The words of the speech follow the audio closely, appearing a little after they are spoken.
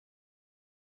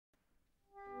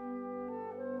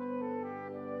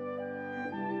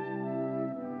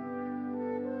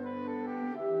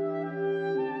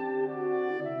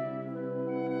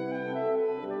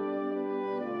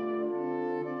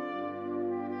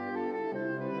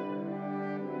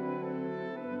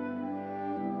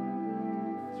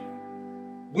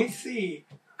With the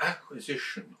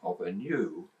acquisition of a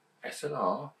new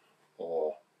SLR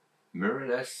or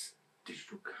mirrorless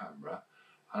digital camera,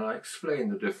 and I explain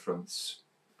the difference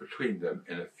between them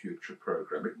in a future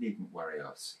program, it needn't worry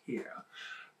us here,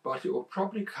 but it will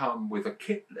probably come with a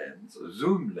kit lens, a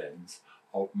zoom lens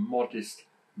of modest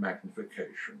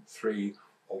magnification, 3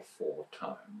 or 4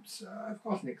 times. I've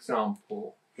got an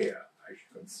example here, as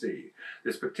you can see.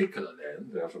 This particular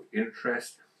lens, out of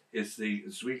interest, is the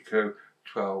Zuiko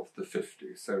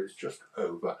 12-50, so it's just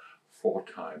over 4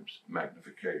 times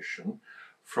magnification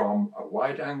from a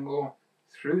wide angle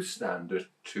through standard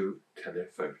to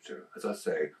telephoto, as I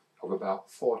say, of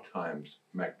about 4 times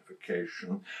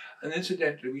magnification. And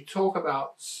incidentally, we talk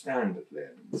about standard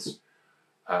lens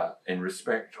in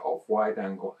respect of wide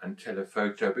angle and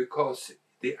telephoto because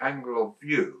the angle of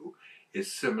view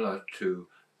is similar to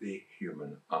the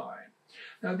human eye.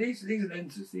 Now these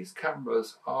lenses, these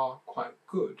cameras are quite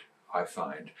good, I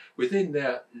find, within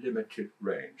their limited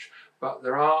range, but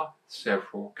there are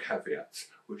several caveats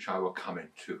which I will come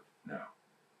into now.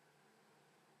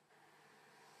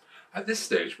 At this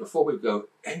stage, before we go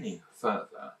any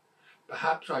further,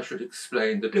 perhaps I should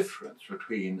explain the difference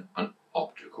between an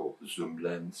optical zoom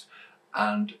lens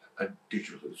and a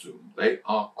digital zoom. They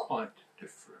are quite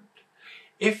different.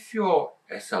 If your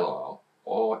SLR,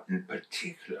 or in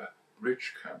particular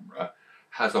bridge camera,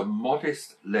 has a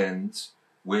modest lens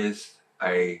with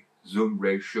a zoom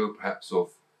ratio perhaps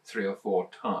of 3 or 4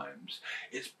 times,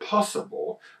 it's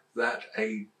possible that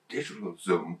a digital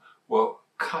zoom will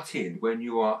cut in when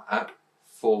you are at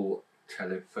full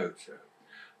telephoto.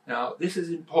 Now this is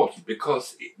important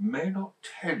because it may not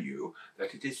tell you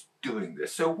that it is doing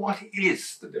this. So what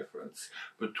is the difference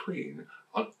between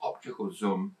an optical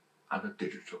zoom and a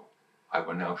digital? I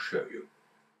will now show you.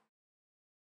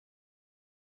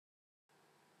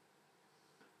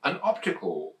 An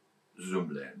optical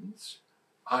zoom lens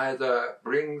either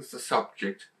brings the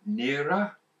subject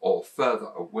nearer or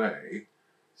further away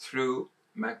through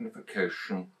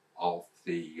magnification of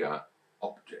the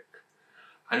optic.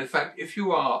 And in fact, if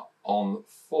you are on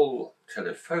full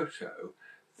telephoto,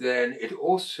 then it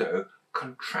also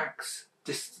contracts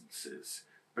distances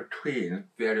between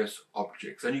various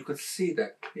objects. And you can see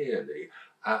that clearly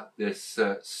at this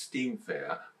steam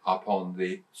fair up on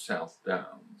the South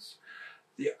Downs.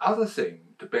 The other thing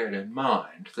to bear in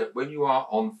mind that when you are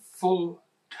on full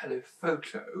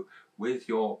telephoto with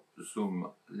your zoom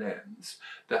lens,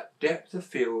 that depth of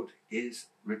field is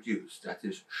reduced, that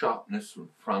is sharpness from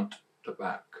front to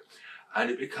back,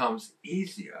 and it becomes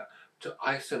easier to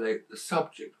isolate the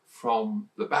subject from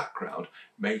the background,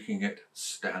 making it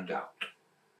stand out.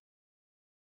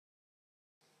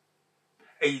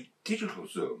 A digital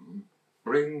zoom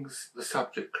brings the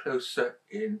subject closer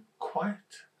in quite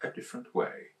a different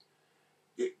way.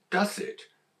 It does it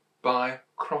by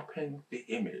cropping the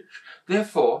image,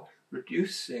 therefore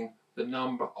reducing the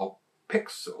number of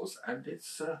pixels and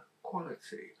its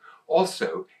quality.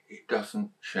 Also, it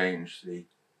doesn't change the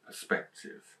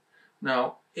perspective.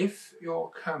 Now, if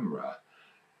your camera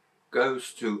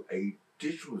goes to a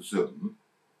digital zoom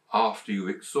after you've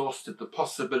exhausted the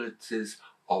possibilities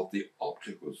of the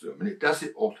optical zoom, and it does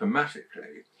it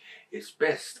automatically, it's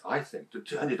best, I think, to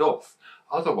turn it off.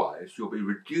 Otherwise, you'll be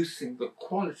reducing the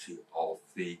quality of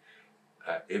the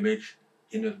image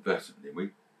inadvertently.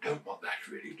 We don't want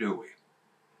that really, do we?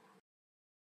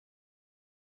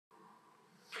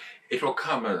 It will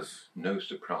come as no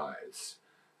surprise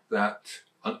that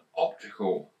an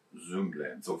optical zoom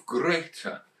lens of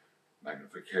greater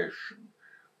magnification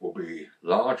will be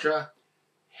larger,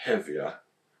 heavier,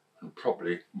 and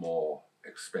probably more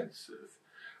expensive.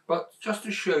 But just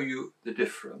to show you the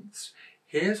difference,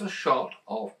 here's a shot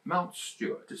of Mount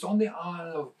Stuart. It's on the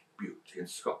Isle of Bute in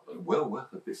Scotland, well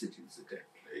worth a visit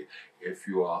incidentally if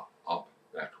you are up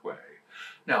that way.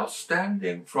 Now,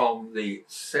 standing from the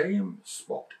same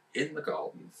spot in the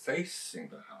garden facing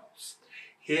the house,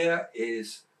 here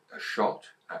is a shot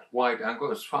at wide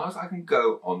angle, as far as I can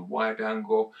go on wide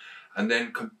angle, and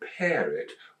then compare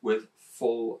it with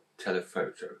full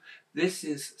telephoto. This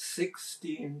is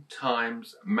 16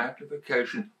 times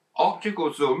magnification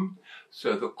optical zoom,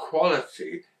 so the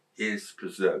quality is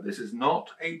preserved. This is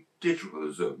not a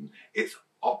digital zoom, it's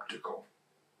optical.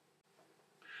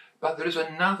 But there is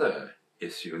another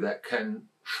issue that can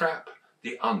trap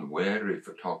the unwary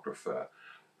photographer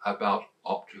about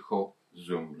optical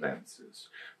zoom lenses.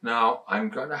 Now, I'm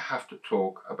going to have to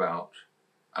talk about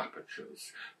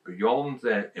apertures, beyond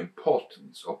their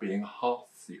importance of being half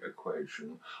the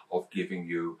equation of giving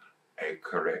you a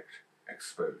correct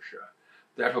exposure.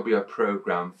 That'll be a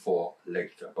program for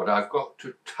later, but I've got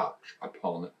to touch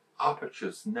upon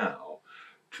apertures now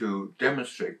to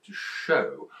demonstrate, to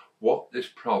show what this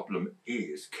problem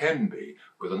can be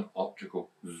with an optical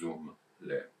zoom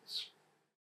lens.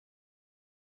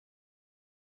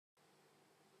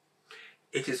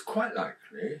 It is quite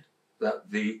likely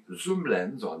that the zoom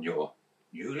lens on your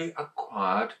newly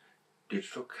acquired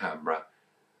digital camera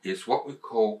is what we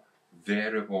call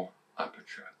variable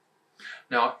aperture.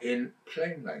 Now, in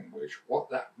plain language, what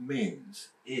that means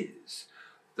is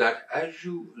that as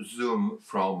you zoom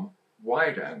from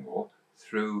wide angle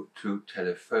through to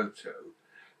telephoto,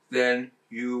 then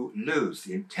you lose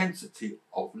the intensity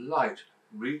of light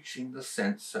reaching the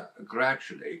sensor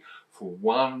gradually from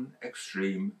one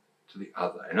extreme to the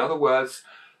other. In other words,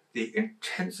 the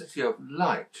intensity of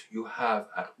light you have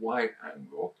at wide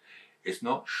angle is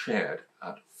not shared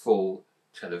at full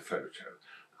telephoto,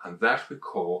 and that we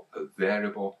call a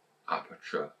variable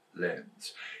aperture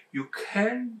lens. You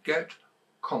can get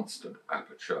constant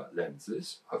aperture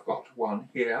lenses. I've got one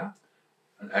here,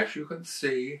 and as you can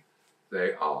see,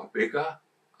 they are bigger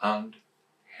and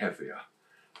heavier.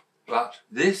 But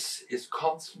this is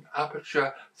constant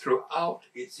aperture throughout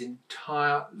its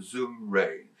entire zoom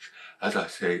range. As I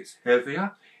say, it's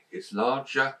heavier, it's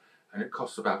larger, and it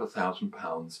costs about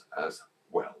 £1,000 as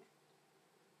well.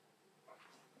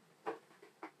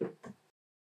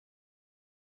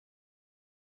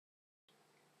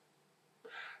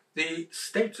 The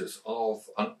status of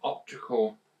an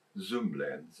optical zoom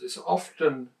lens is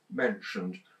often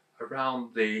mentioned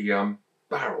around the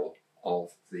barrel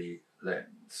of the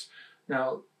lens.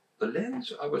 Now, the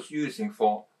lens I was using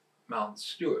for Mount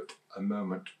Stewart a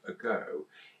moment ago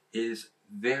is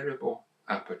variable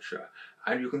aperture,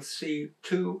 and you can see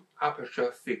two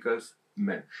aperture figures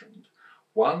mentioned,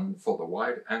 one for the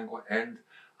wide angle end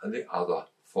and the other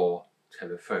for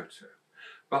telephoto.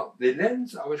 But the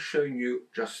lens I was showing you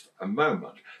just a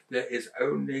moment, there is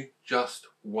only just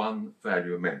one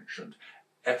value mentioned,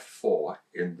 f4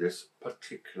 in this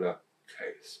particular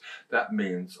case. That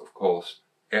means, of course,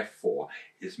 f4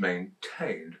 is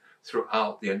maintained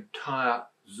throughout the entire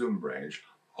zoom range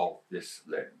of this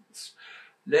lens.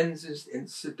 Lenses,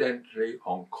 incidentally,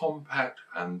 on compact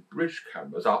and bridge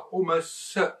cameras are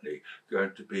almost certainly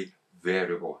going to be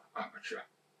variable aperture.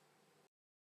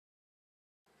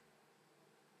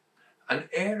 An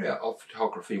area of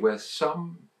photography where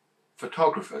some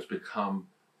photographers become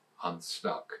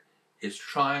unstuck is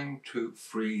trying to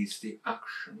freeze the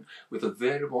action with a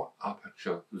variable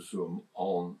aperture zoom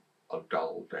on a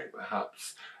dull day,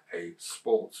 perhaps a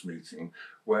sports meeting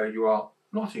where you are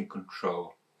not in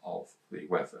control of the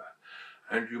weather.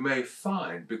 And you may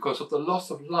find, because of the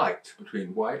loss of light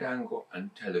between wide angle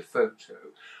and telephoto,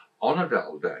 on a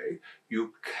dull day,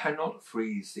 you cannot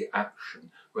freeze the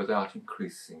action without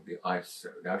increasing the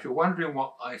ISO. Now, if you're wondering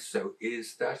what ISO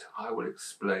is, that I will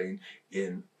explain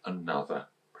in another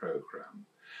program.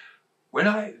 When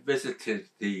I visited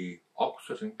the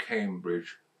Oxford and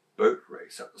Cambridge boat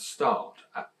race at the start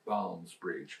at Barnes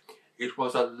Bridge, it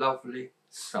was a lovely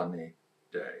sunny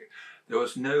day. There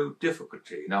was no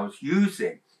difficulty, and I was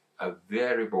using a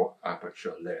variable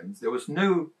aperture lens. There was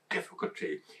no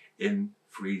difficulty in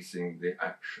freezing the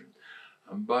action.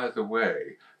 And by the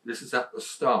way, this is at the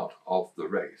start of the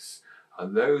race,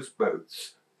 and those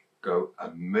boats go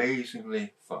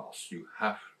amazingly fast. You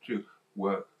have to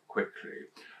work quickly.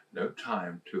 No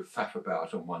time to faff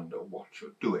about and wonder what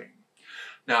you're doing.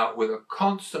 Now, with a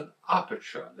constant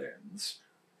aperture lens,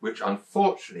 which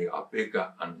unfortunately are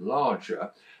bigger and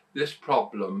larger, this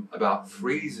problem about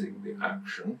freezing the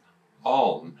action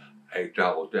on a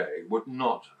dull day would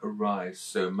not arise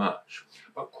so much.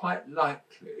 But quite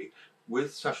likely,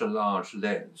 with such a large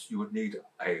lens, you would need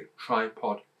a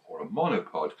tripod or a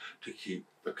monopod to keep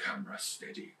the camera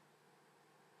steady.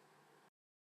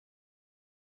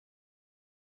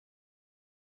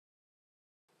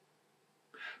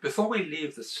 Before we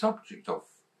leave the subject of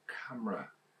camera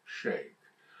shake,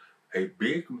 a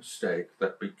big mistake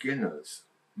that beginners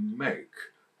make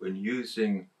when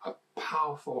using a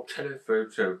powerful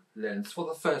telephoto lens for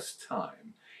the first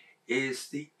time is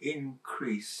the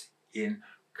increase in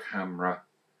camera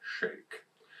shake.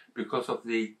 Because of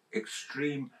the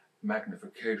extreme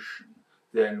magnification,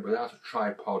 then without a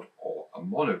tripod or a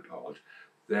monopod,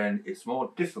 then it's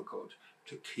more difficult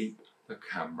to keep the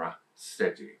camera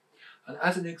steady. And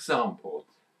as an example,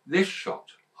 this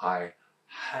shot I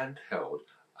handheld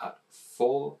at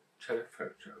full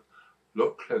telephoto.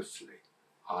 Look closely.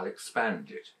 I'll expand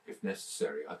it if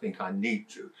necessary. I think I need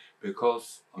to,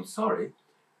 because, I'm sorry,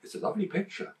 it's a lovely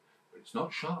picture, but it's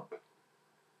not sharp.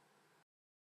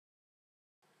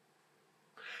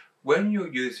 When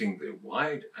you're using the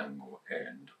wide angle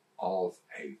end of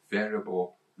a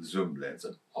variable zoom lens,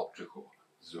 an optical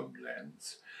zoom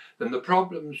lens, then the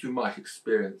problems you might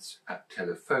experience at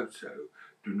telephoto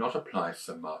do not apply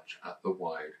so much at the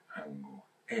wide angle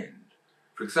end.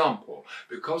 For example,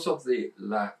 because of the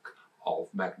lack of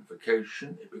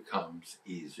magnification, it becomes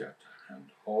easier to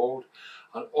handhold,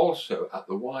 and also at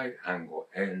the wide angle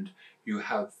end you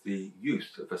have the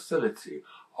facility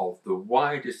of the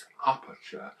widest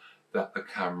aperture that the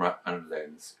camera and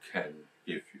lens can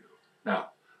give you.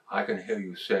 Now, I can hear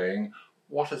you saying,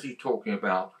 what is he talking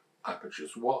about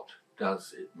apertures? What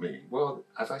does it mean? Well,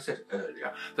 as I said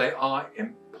earlier, they are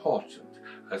important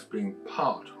as being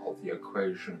part of the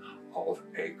equation of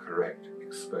a correct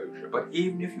exposure. But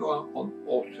even if you are on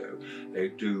auto, they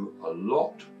do a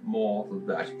lot more than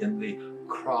that in the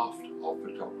craft of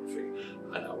photography,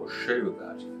 and I will show you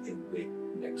that in the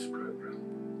next program.